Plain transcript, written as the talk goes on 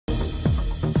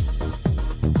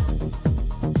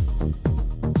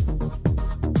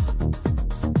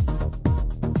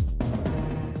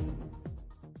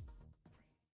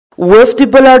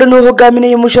وفد بلادن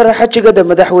وهجامين مشارحة جدا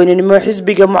مدحوين ما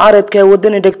حزب معارض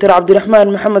كودني دكتور عبد الرحمن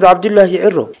محمد عبد الله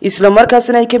عرو إسلام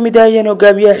مركزنا كمدايين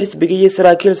وجامية حزبية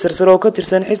سراكيل سرسرو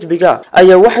كترسن حزبية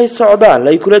أي وحي الصعداء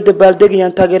لا يكون الدبال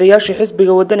دقيان تاجرياش حزبية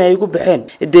ودنا يجوب بحين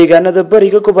الدقيان هذا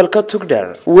بريق قبل كتقدر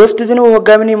وفد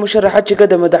وهجامين مشارحة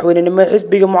جدا مدحوين ما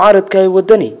حزب معارض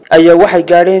كودني أي وحي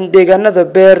قارين دقيان هذا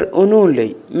بير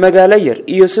ونولي مجالير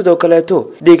يسدو كلاتو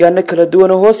دقيان كلا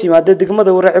دون هوسي مع دقمة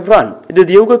دور عبران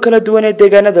ديوجا kala duwan ee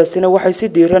deegaanadaasina waxay si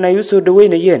diiran ay u soo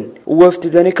dhaweynayeen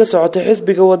wafdidani ka socotay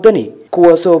xisbiga wadani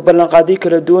kuwaas oo ballan qaaday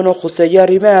kala duwan oo khuseeya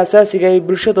arrimaha asaasiga ee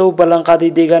bulshada u ballan qaaday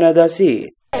deegaanadaasi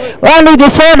waanu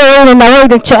idin soo dhaweynaynaa waa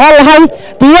idin jecelahay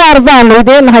diyaar baanu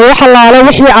idinnahay wax allaale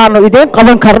wixii aanu idin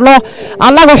qaban karno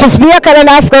annagu xisbiyo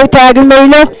kalena afka u taagi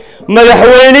mayno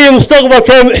madaxweynihii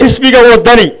mustaqbalka xisbiga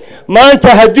wadani maanta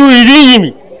hadduu idin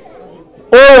yimi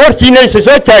oo hortiinaysa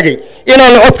soo taagay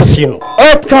inaan codka siino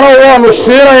codkana waanu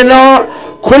siinaynaa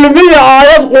kulmiye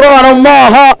aayad quraan ma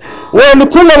aha waanu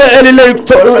ku laba celinay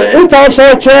intaas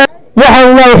oo jeer waxaan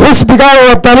waa xisbiga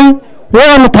wadani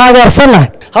waanu taageersanahay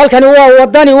halkani waa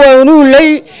wadani waanu lay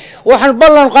waxaan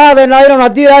ballan qaadaynaa inaan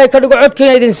hadii ay ka dhigo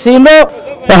codkayna idin siino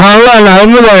waxaan leenahay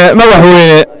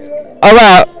madaxweyne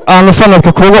adaa aanu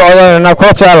sanadka kuugu codaynaa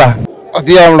koo jecela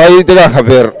hadii aanu nahay deegaanka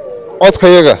beer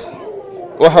codkayaga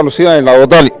waxaanu siinaynaa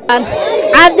wadani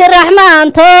عبد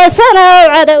الرحمن توسنا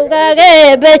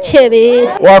وعدوغاغي بجبي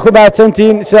waa ku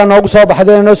mahadsantiin sida noogu soo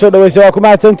baxdeen noo soo dhaweysay waa ku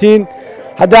mahadsantiin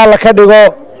haddii alla ka dhigo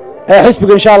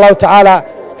xisbiga insha Allah taala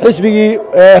xisbigii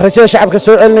rajada shacabka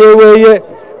soo celinaya weeye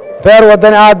reer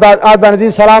wadani aad baan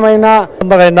idin salaameynaa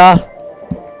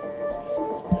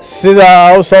sida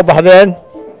u soo baxdeen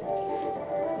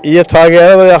iyo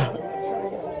taageerada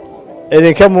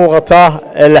idinka muuqata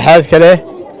ee laxaad kale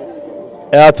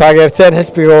ee taageerteen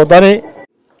xisbiga wadani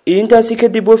intaasi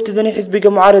kadib wafdidani xisbiga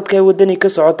mucaaradka ee wadani ka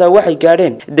socota waxay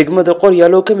gaadheen degmada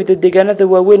qoryaal oo kamid ah deegaanada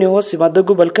waaweyn ee hoos yimaada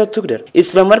gobolka tugdhar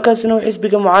isla markaasna uu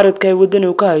xisbiga mucaaradka ee wadani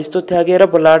uu ka haysto taageero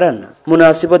ballaaran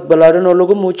munaasabad ballaaran oo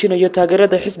lagu muujinayo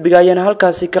taageerada xisbiga ayaana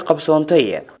halkaasi ka qabsoontay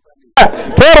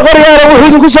reer qoryaal wuxuu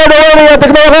idinku soo dhawaanayaa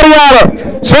degmada qoryaal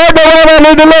soo dhawaadaan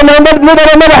idin leenahay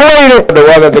mudane madaxweyne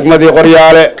dhawaada degmadii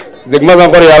qoryaale degmadan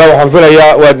qoryaal waxaan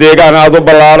filayaa waa deegaan aad u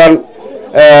ballaaran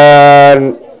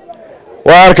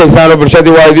واركيسان برشادي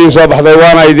وايدين صباح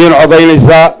ضيوانا ايدين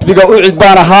عضينيسا حسبك وعد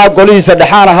بان اها قوليسا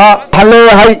دحان اها waxaan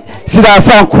leeyahay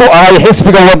sidaasaan ku ahay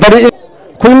xisbiga wadani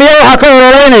kulmiye waxa ka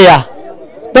horeynaya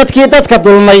dadka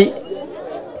dulmay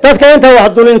dadka inta wax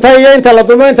dulintay iyo inta la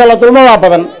dulmada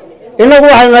badan inagu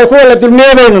waxaan nahay kuwa la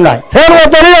dulmiyadaynu nahay reer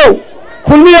wadaniyow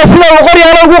kulmiye sida uu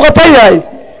qoryaalo ugu qatayay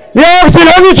miyaa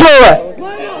waqtigeedu jooga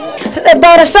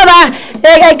doorashada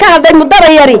ay ka hadlay mudada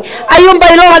yari ayuun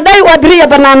bay loo hadhay waa biriya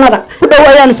banaanada ku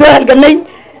dhawaayaan soo halganay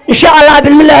insha Allah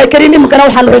bilmillahi kariim imkana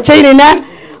waxaan rajaynaynaa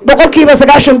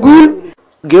 90% guul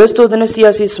geestoodana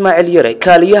siyaasi Ismaaciil Yare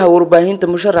kaaliyaha warbaahinta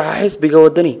musharaxa xisbiga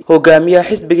wadani hogaamiyaha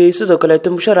xisbiga iyo sidoo kale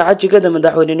musharaxa jigada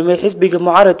madaxweynenimo xisbiga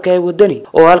mucaaradka ee wadani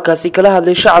oo halkaasi kala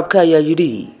hadlay shacabka ayaa yiri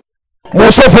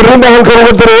musafirinta halkan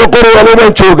wadani qoryaal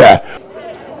oo jooga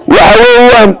waxa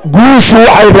weeyaan guushu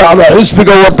waxay raacdaa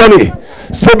xisbiga wadani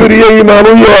sabir iyo iimaan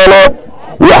u yeelo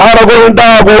waxaana ku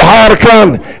indhaagu waxarkaan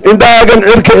indhaagan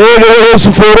cirka eegaya oo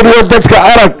sufooriyo dadka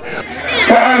arag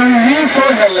waxaan idin soo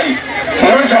helay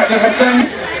murashax xasan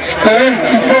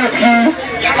sifaadkii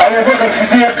Abubakar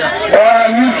Sidiiq oo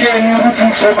amiirkeenu rutin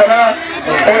soo banaa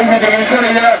oo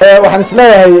dhageysanaya waxaan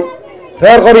isleeyahay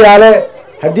reer qoryaale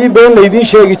haddii been la idin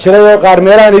sheegi jiray oo qaar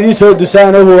meelahan idin soo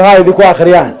dusaan oo ha idinku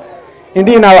akhriyaan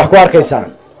indhiina wax ku arkaysaan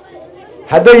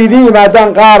hadday idin yimaadaan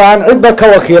qaar aan cidba ka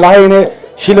wakiilahayn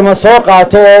shilma soo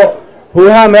qaato oo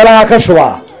huuha meelaha ka shuba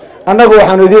annagu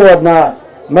waxaanu idin wadnaa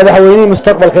madaxweynihii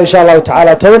mustaqbalka insha Allah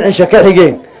taala 10 cisho ka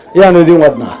xigeen ayaanu idin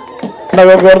wadnaa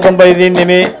naga goor dambe idin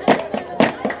nimi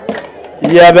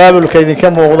iyo abaabulka idinka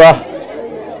muuqda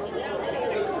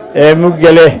ee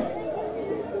mugale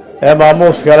ee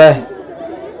maamuuska leh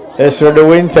ee soo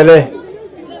dhaweynta leh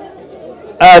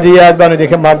aad iyo aad baan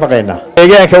idinka mahadnaqaynaa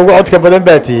deegaanka ugu codka badan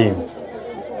baa tihiin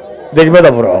degmada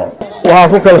burco waxaan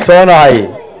ku kalsoonahay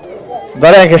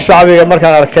dareenka shacbiga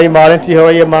markaan arkay maalintii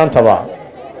hore iyo maantaba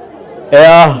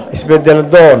ee isbedel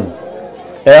doon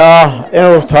ee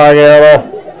inuu taageero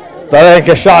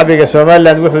dareenka shacbiga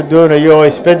Soomaaliland wuxuu doonayo oo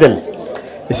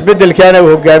isbedelkaana uu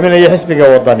hogaaminayo xisbiga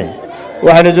wadani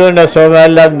waxaanu doonaynaa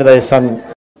Soomaaliland midaysan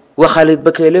وخالد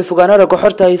بكيلي فوقانا رقو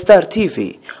حرطة ستار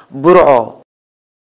تيفي برعو